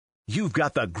You've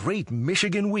got the Great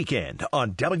Michigan Weekend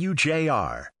on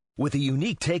WJR with a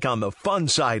unique take on the fun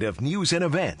side of news and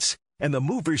events and the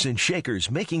movers and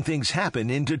shakers making things happen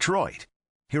in Detroit.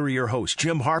 Here are your hosts,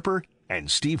 Jim Harper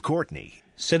and Steve Courtney.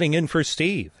 Sitting in for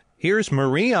Steve, here's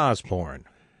Marie Osborne.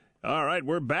 All right,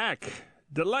 we're back.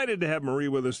 Delighted to have Marie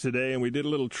with us today, and we did a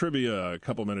little trivia a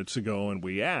couple minutes ago, and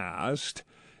we asked,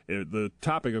 the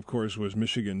topic, of course, was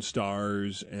Michigan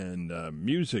stars and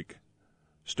music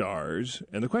stars,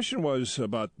 and the question was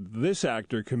about this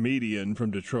actor, comedian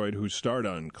from Detroit who starred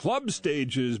on club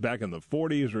stages back in the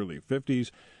 40s, early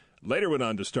 50s, later went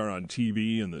on to star on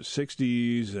TV in the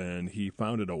 60s, and he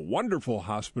founded a wonderful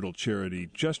hospital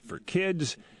charity just for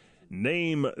kids.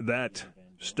 Name that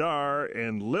star.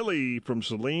 And Lily from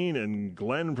Saline and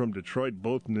Glenn from Detroit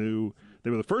both knew.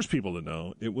 They were the first people to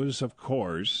know. It was, of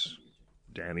course,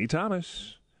 Danny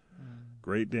Thomas.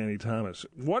 Great Danny Thomas.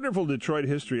 Wonderful Detroit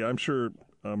history. I'm sure,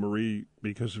 Marie,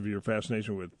 because of your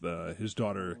fascination with his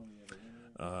daughter,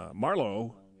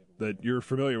 Marlo, that you're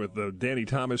familiar with the Danny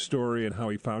Thomas story and how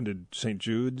he founded St.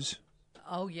 Jude's.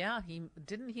 Oh, yeah. He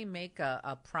make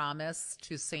a promise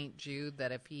to St. Jude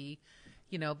that if he,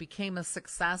 became a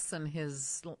success in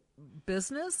his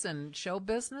business and show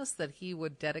business, that he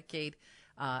would dedicate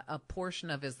a portion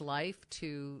of his life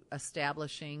to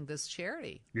establishing this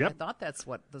charity. Yep. I thought that's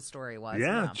what the story was.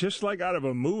 Yeah, just like out of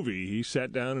a movie. He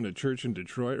sat down in a church in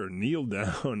Detroit, or kneeled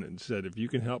down and said, if you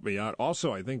can help me out.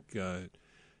 Also, I think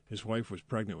his wife was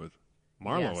pregnant with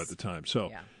Marlo at the time.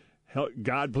 So,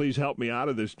 God, please help me out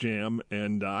of this jam,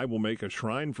 and I will make a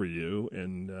shrine for you.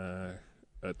 And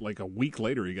like a week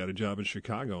later, he got a job in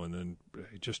Chicago, and then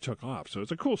he just took off. So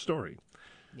it's a cool story.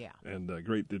 Yeah. And a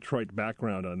great Detroit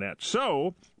background on that.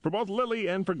 So, for both Lily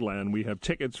and for Glenn, we have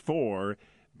tickets for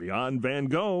Beyond Van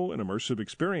Gogh, an immersive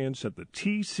experience at the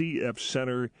TCF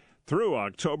Center through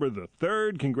October the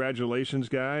 3rd. Congratulations,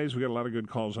 guys. We got a lot of good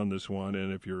calls on this one.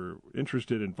 And if you're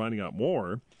interested in finding out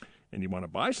more and you want to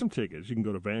buy some tickets, you can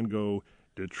go to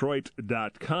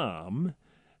VanGoghDetroit.com.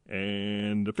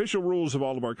 And official rules of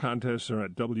all of our contests are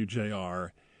at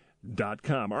WJR.com.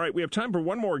 All right, we have time for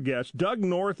one more guest. Doug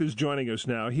North is joining us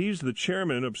now. He's the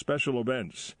chairman of special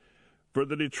events for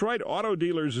the Detroit Auto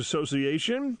Dealers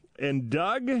Association. And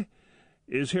Doug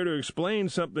is here to explain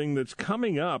something that's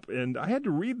coming up. And I had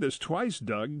to read this twice,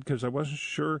 Doug, because I wasn't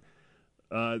sure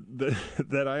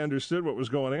that I understood what was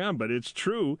going on. But it's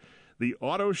true. The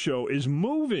auto show is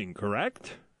moving,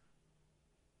 correct?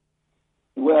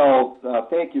 Well,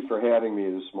 thank you for having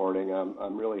me this morning.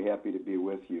 I'm really happy to be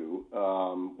with you.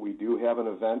 We do have an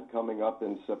event coming up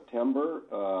in September.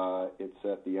 It's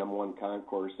at the M1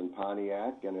 Concourse in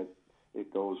Pontiac, and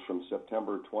it goes from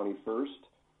September 21st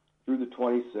through the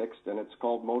 26th, and it's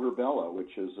called Motorbella,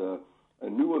 which is a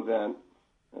new event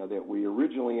that we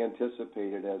originally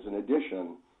anticipated as an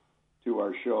addition to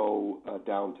our show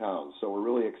downtown. So we're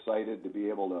really excited to be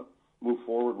able to move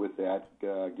forward with that,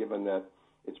 given that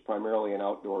it's primarily an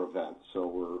outdoor event, so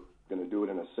we're going to do it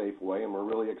in a safe way, and we're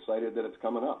really excited that it's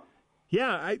coming up.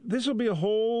 Yeah, this will be a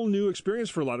whole new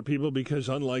experience for a lot of people because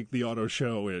unlike the auto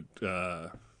show at,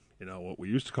 what we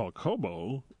used to call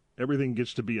Kobo, everything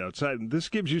gets to be outside. And this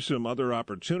gives you some other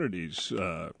opportunities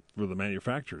for the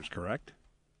manufacturers, correct?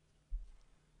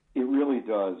 It really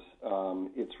does.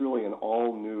 It's really an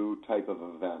all-new type of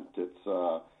event. It's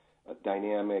a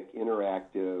dynamic,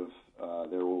 interactive.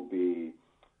 There will be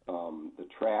the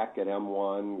track at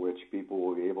M1, which people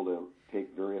will be able to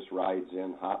take various rides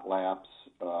in, hot laps,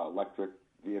 electric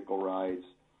vehicle rides.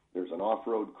 There's an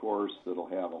off-road course that'll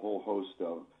have a whole host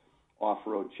of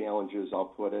off-road challenges, I'll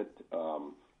put it.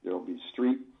 There will be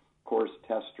street course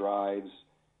test drives.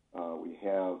 We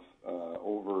have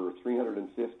over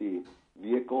 350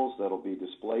 vehicles that'll be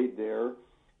displayed there,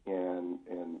 and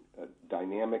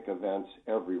dynamic events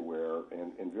everywhere,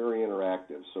 and very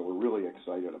interactive. So we're really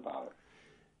excited about it.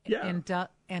 Yeah.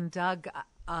 And Doug,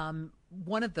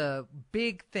 one of the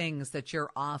big things that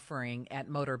you're offering at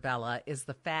Motorbella is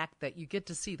the fact that you get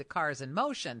to see the cars in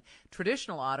motion.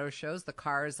 Traditional auto shows, the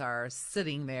cars are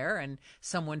sitting there and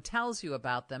someone tells you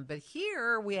about them. But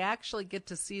here we actually get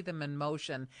to see them in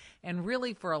motion. And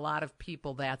really, for a lot of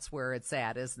people, that's where it's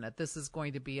at, isn't it? This is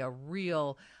going to be a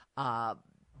real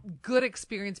good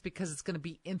experience because it's going to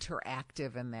be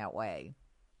interactive in that way.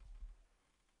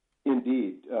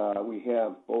 Indeed. We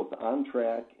have both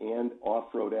on-track and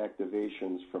off-road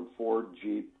activations from Ford,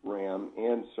 Jeep, Ram,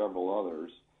 and several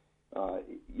others.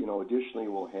 Additionally,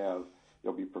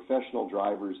 there'll be professional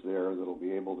drivers there that'll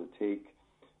be able to take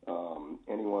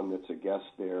anyone that's a guest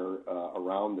there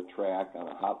around the track on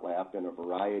a hot lap in a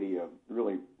variety of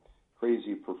really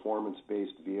crazy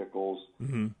performance-based vehicles.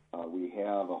 Mm-hmm. We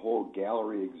have a whole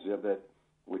gallery exhibit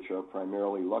which are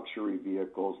primarily luxury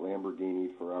vehicles, Lamborghini,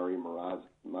 Ferrari,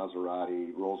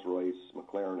 Maserati, Rolls-Royce,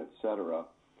 McLaren, etc.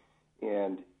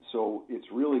 And so it's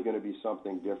really going to be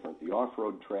something different. The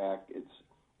off-road track,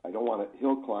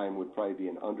 hill climb would probably be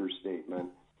an understatement,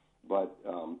 but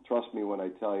trust me when I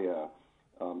tell you,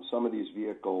 some of these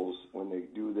vehicles, when they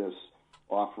do this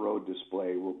off-road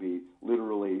display, will be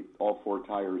literally all four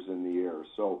tires in the air.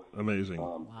 So amazing.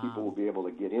 People will be able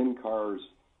to get in cars,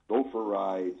 go for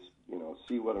rides,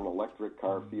 see what an electric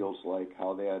car feels like,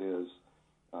 how that is,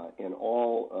 and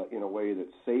all in a way that's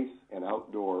safe and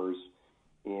outdoors.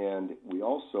 And we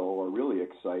also are really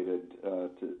excited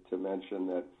to mention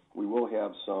that we will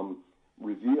have some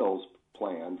reveals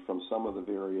planned from some of the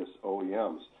various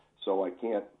OEMs. So I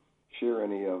can't share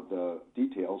any of the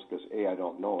details because A, I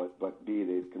don't know it, but B,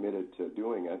 they've committed to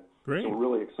doing it. Great. So we're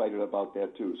really excited about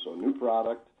that too. So new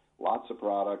product, lots of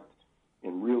product,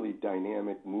 and really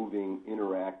dynamic, moving,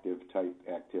 interactive type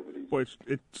activities. Boy,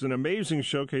 it's an amazing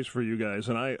showcase for you guys,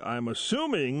 and I'm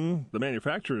assuming the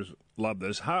manufacturers love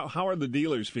this. How are the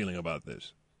dealers feeling about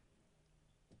this?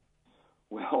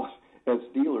 Well, as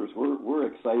dealers, we're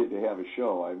excited to have a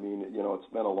show. I mean,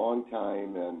 it's been a long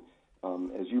time, and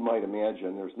as you might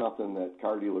imagine, there's nothing that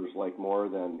car dealers like more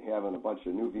than having a bunch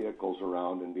of new vehicles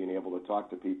around and being able to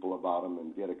talk to people about them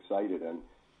and get excited. And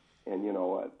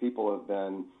people have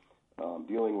been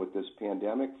dealing with this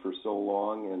pandemic for so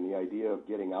long, and the idea of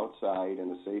getting outside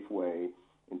in a safe way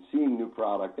and seeing new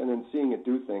product and then seeing it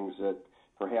do things that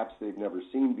perhaps they've never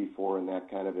seen before in that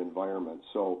kind of environment.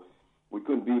 So we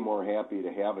couldn't be more happy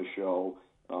to have a show.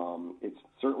 It's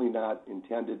certainly not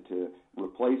intended to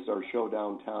replace our show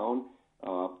downtown,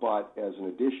 but as an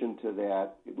addition to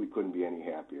that, we couldn't be any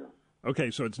happier.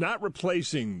 Okay, so it's not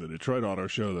replacing the Detroit Auto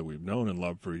Show that we've known and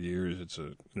loved for years. It's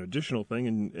an additional thing,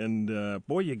 and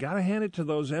boy, you got to hand it to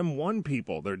those M1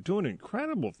 people. They're doing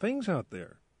incredible things out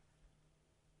there.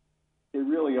 They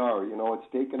really are.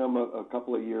 It's taken them a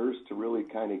couple of years to really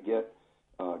kind of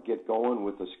get going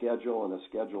with a schedule and a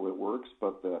schedule that works,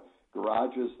 but the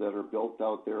garages that are built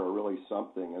out there are really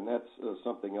something, and that's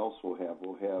something else we'll have.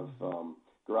 We'll have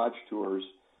garage tours,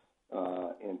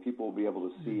 and people will be able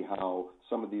to see how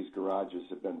some of these garages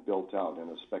have been built out in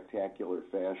a spectacular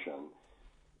fashion.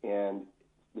 And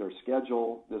their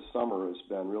schedule this summer has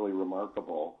been really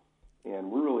remarkable, and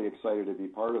we're really excited to be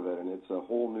part of it, and it's a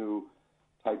whole new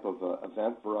type of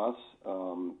event for us.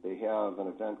 They have an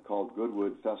event called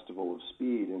Goodwood Festival of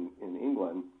Speed in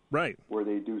England, right, where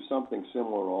they do something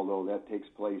similar, although that takes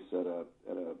place at a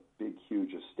big,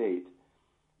 huge estate.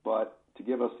 But to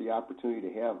give us the opportunity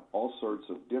to have all sorts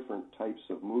of different types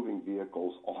of moving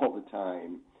vehicles all the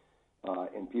time,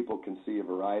 and people can see a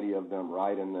variety of them,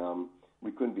 ride in them,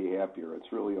 we couldn't be happier.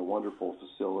 It's really a wonderful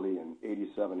facility, and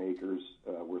 87 acres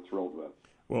we're thrilled with.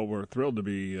 Well, we're thrilled to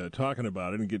be talking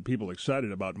about it and get people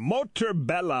excited about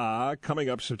Motorbella coming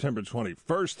up September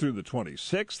 21st through the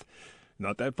 26th.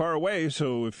 Not that far away,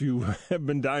 so if you have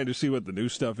been dying to see what the new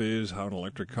stuff is, how an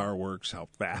electric car works, how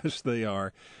fast they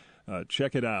are,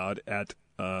 check it out at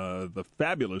the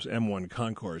fabulous M1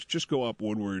 Concourse. Just go up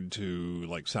Woodward to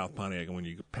South Pontiac, and when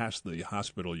you pass the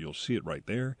hospital, you'll see it right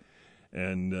there.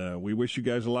 And we wish you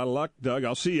guys a lot of luck, Doug.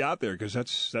 I'll see you out there because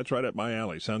that's right up my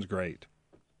alley. Sounds great.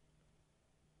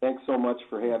 Thanks so much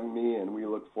for having me, and we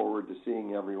look forward to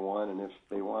seeing everyone. And if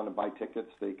they want to buy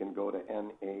tickets, they can go to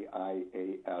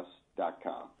NAIAS.com.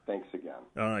 Thanks again.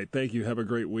 All right. Thank you. Have a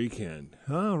great weekend.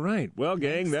 All right. Well,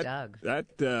 gang,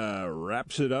 that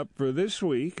wraps it up for this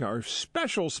week. Our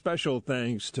special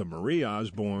thanks to Marie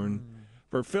Osborne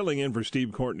for filling in for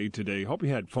Steve Courtney today. Hope you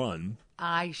had fun.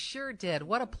 I sure did.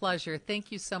 What a pleasure.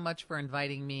 Thank you so much for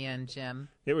inviting me in, Jim.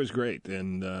 It was great.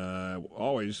 And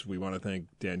always we want to thank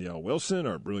Danielle Wilson,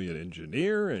 our brilliant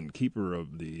engineer and keeper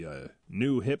of the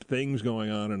new hip things going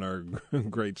on in our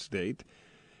great state.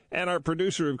 And our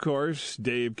producer, of course,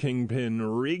 Dave Kingpin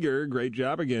Rieger. Great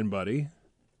job again, buddy.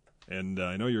 And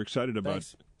I know you're excited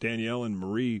about Danielle and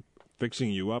Marie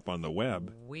fixing you up on the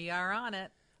web. We are on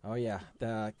it. Oh, yeah.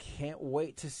 Can't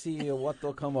wait to see what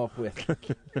they'll come up with.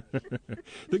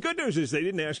 The good news is they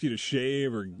didn't ask you to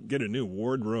shave or get a new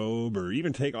wardrobe or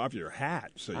even take off your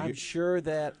hat. So I'm sure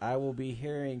that I will be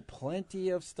hearing plenty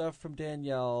of stuff from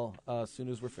Danielle as soon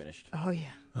as we're finished. Oh, yeah.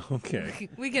 Okay.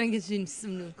 We're going to get you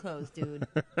some new clothes, dude.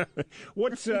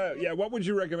 What would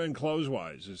you recommend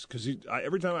clothes-wise? Because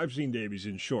every time I've seen Dave, he's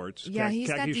in shorts, yeah,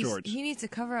 khaki shorts. He needs to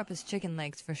cover up his chicken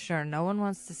legs for sure. No one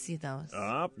wants to see those.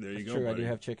 There you go, true, buddy. I do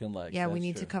have chicken legs. Yeah, we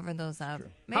need to cover those up.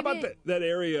 How about that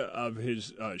area of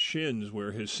his shins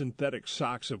where his synthetic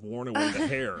socks have worn away the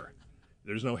hair?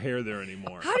 There's no hair there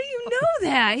anymore. How do you know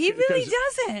that? He really Because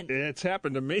doesn't. It's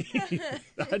happened to me.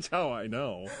 That's how I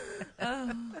know.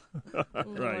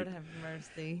 Lord have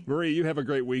mercy. Marie, you have a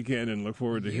great weekend and look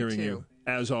forward to hearing too. you,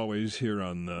 as always, here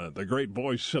on the great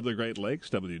voice of the Great Lakes,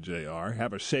 WJR.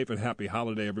 Have a safe and happy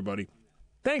holiday, everybody.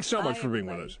 Thanks so much for being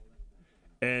with us.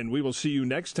 And we will see you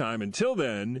next time. Until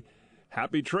then,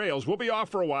 happy trails. We'll be off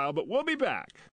for a while, but we'll be back.